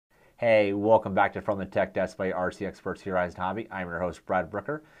Hey, welcome back to From the Tech Desk by RC Experts Horizon Hobby. I'm your host, Brad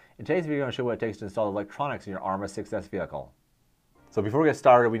Brooker. In today's video, I'm going to show you what it takes to install electronics in your Arrma 6S vehicle. So before we get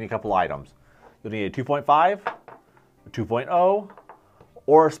started, we need a couple items. You'll need a 2.5, a 2.0,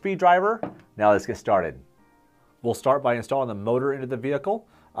 or a speed driver. Now let's get started. We'll start by installing the motor into the vehicle.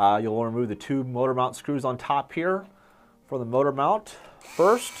 You'll want to remove the two motor mount screws on top here for the motor mount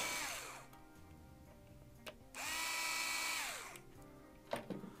first.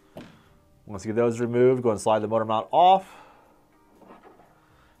 Once you get those removed, go and slide the motor mount off.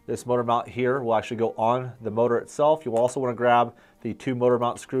 This motor mount here will actually go on the motor itself. You'll also want to grab the two motor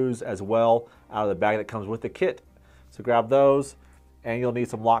mount screws as well out of the bag that comes with the kit. So grab those, and you'll need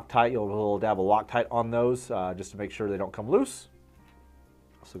some Loctite. You'll have a little dab of Loctite on those just to make sure they don't come loose.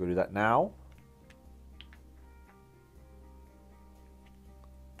 So go do that now.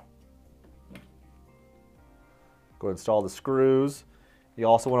 Go install the screws. You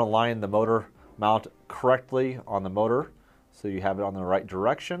also want to line the motor mount correctly on the motor so you have it on the right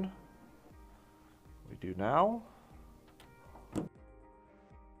direction. We do now.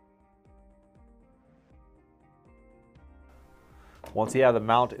 Once you have the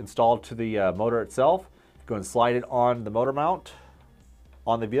mount installed to the motor itself, go and slide it on the motor mount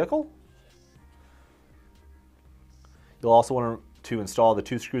on the vehicle. You'll also want to install the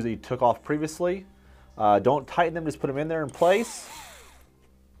two screws that you took off previously. Don't tighten them, just put them in there in place.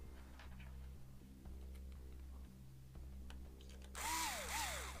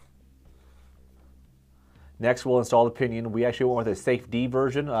 Next, we'll install the pinion. We actually went with a Safe D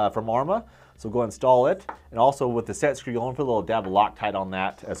version from Arrma, so go install it. And also with the set screw, you'll want to put a little dab of Loctite on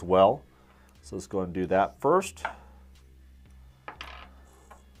that as well. So let's go and do that first.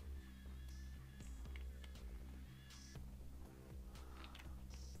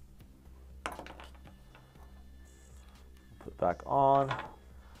 Put it back on.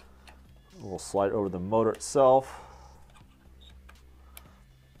 We'll slide over the motor itself.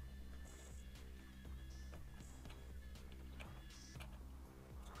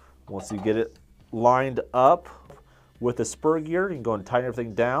 Once you get it lined up with the spur gear, you can go and tighten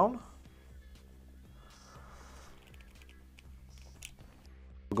everything down.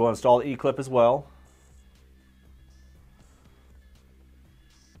 We'll go and install the E-clip as well.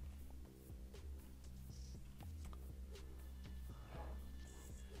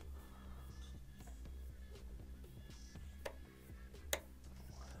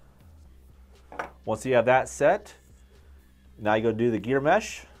 Once you have that set, now you go do the gear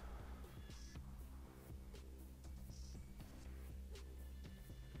mesh.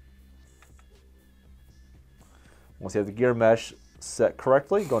 Once you have the gear mesh set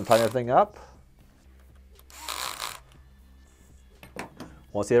correctly, go and tighten everything up.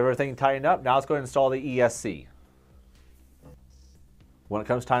 Once you have everything tightened up, now let's go ahead and install the ESC. When it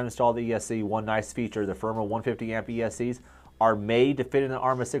comes time to install the ESC, one nice feature, the Servo 150 amp ESCs are made to fit in the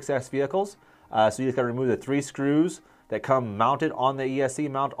Arrma 6S vehicles. So you just got to remove the three screws that come mounted on the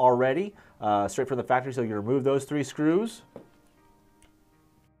ESC mount already, straight from the factory. So you remove those three screws.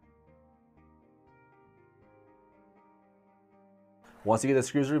 Once you get the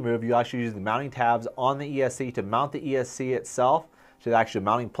screws removed, you actually use the mounting tabs on the ESC to mount the ESC itself to the actual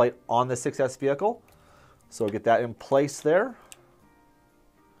mounting plate on the 6S vehicle. So get that in place there.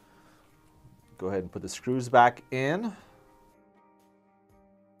 Go ahead and put the screws back in.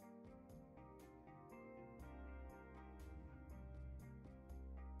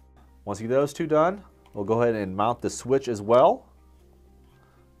 Once you get those two done, we'll go ahead and mount the switch as well.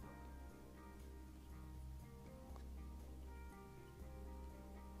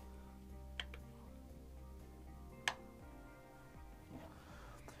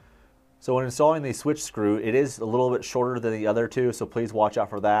 So when installing the switch screw, it is a little bit shorter than the other two, so please watch out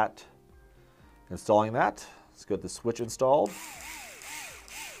for that. Installing that, let's get the switch installed.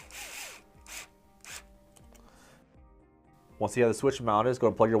 Once you have the switch mounted, go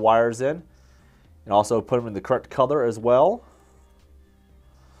and plug your wires in, and also put them in the correct color as well.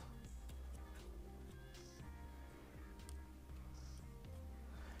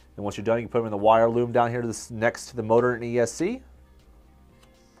 And once you're done, you can put them in the wire loom down here next to the motor and ESC,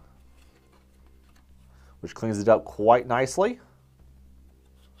 which cleans it up quite nicely.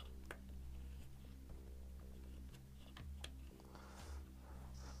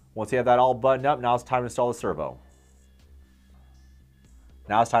 Once you have that all buttoned up, now it's time to install the servo.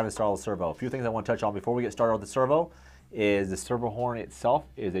 Now it's time to install the servo. A few things I want to touch on before we get started with the servo is the servo horn itself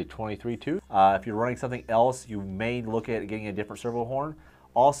is a 23 tooth. If you're running something else, you may look at getting a different servo horn.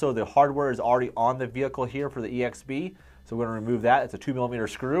 Also, the hardware is already on the vehicle here for the EXB, so we're going to remove that. It's a 2mm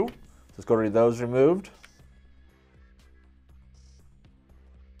screw. So let's go to those removed.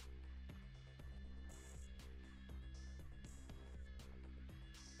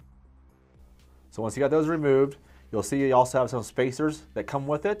 So once you got those removed, you'll see you also have some spacers that come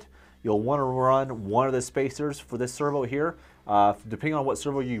with it. You'll want to run one of the spacers for this servo here. Depending on what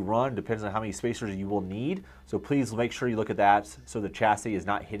servo you run, depends on how many spacers you will need. So please make sure you look at that so the chassis is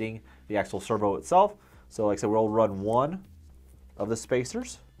not hitting the actual servo itself. So like I said, we'll run one of the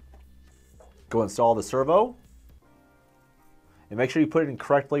spacers. Go install the servo. And make sure you put it in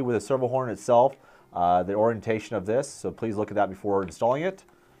correctly with the servo horn itself, the orientation of this. So please look at that before installing it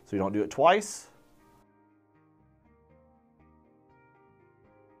so you don't do it twice.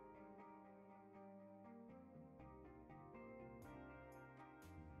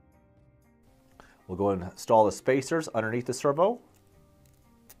 We'll go and install the spacers underneath the servo.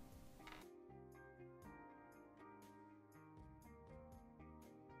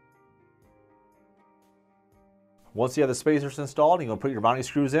 Once you have the spacers installed, you're going to put your mounting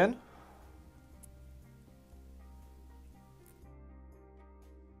screws in.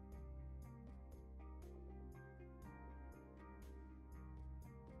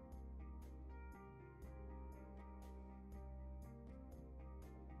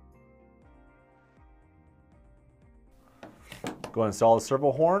 Go and install the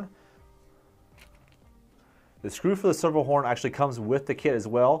servo horn. The screw for the servo horn actually comes with the kit as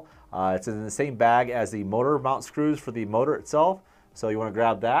well. It's in the same bag as the motor mount screws for the motor itself. So you want to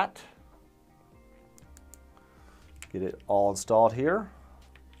grab that. Get it all installed here.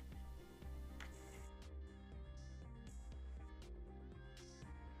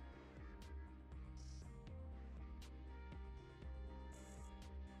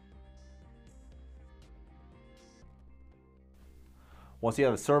 Once you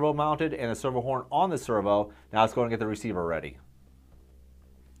have the servo mounted and the servo horn on the servo, now it's going to get the receiver ready.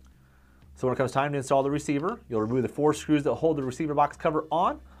 So when it comes time to install the receiver, you'll remove the 4 screws that hold the receiver box cover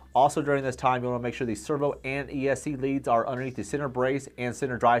on. Also during this time, you'll want to make sure the servo and ESC leads are underneath the center brace and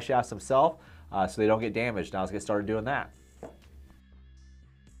center drive shafts themselves so they don't get damaged. Now let's get started doing that.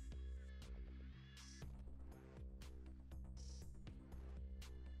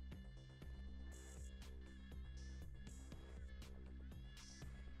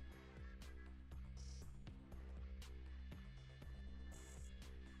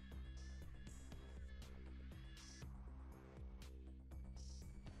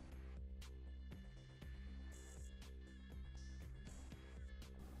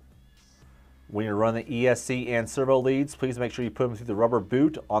 When you run the ESC and servo leads, please make sure you put them through the rubber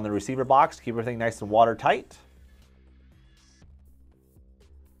boot on the receiver box to keep everything nice and watertight.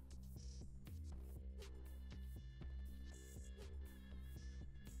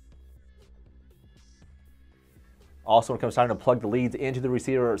 Also, when it comes time to plug the leads into the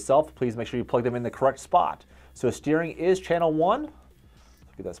receiver itself, please make sure you plug them in the correct spot. So steering is channel 1. Let's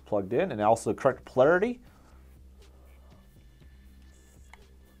get this plugged in, and also the correct polarity.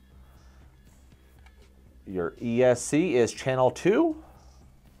 Your ESC is channel 2.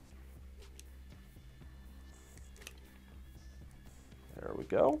 There we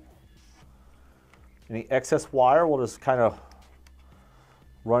go. Any excess wire we'll just kind of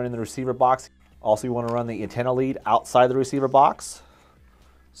run in the receiver box. Also, you want to run the antenna lead outside the receiver box.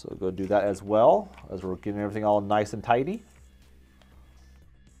 So go do that as well as we're getting everything all nice and tidy.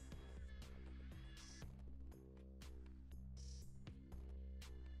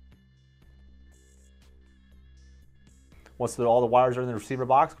 Once all the wires are in the receiver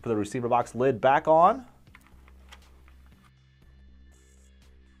box, put the receiver box lid back on.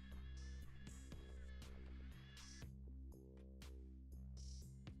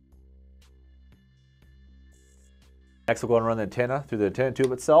 Next, we'll go and run the antenna through the antenna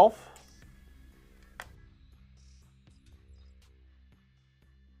tube itself.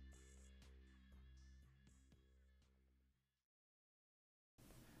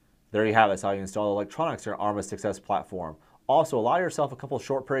 There you have it. That's how you install electronics to your Arrma Success platform. Also, allow yourself a couple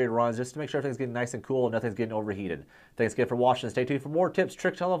short period runs just to make sure everything's getting nice and cool and nothing's getting overheated. Thanks again for watching. Stay tuned for more tips,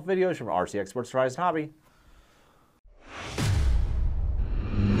 tricks, and videos from RC Experts Horizon Hobby.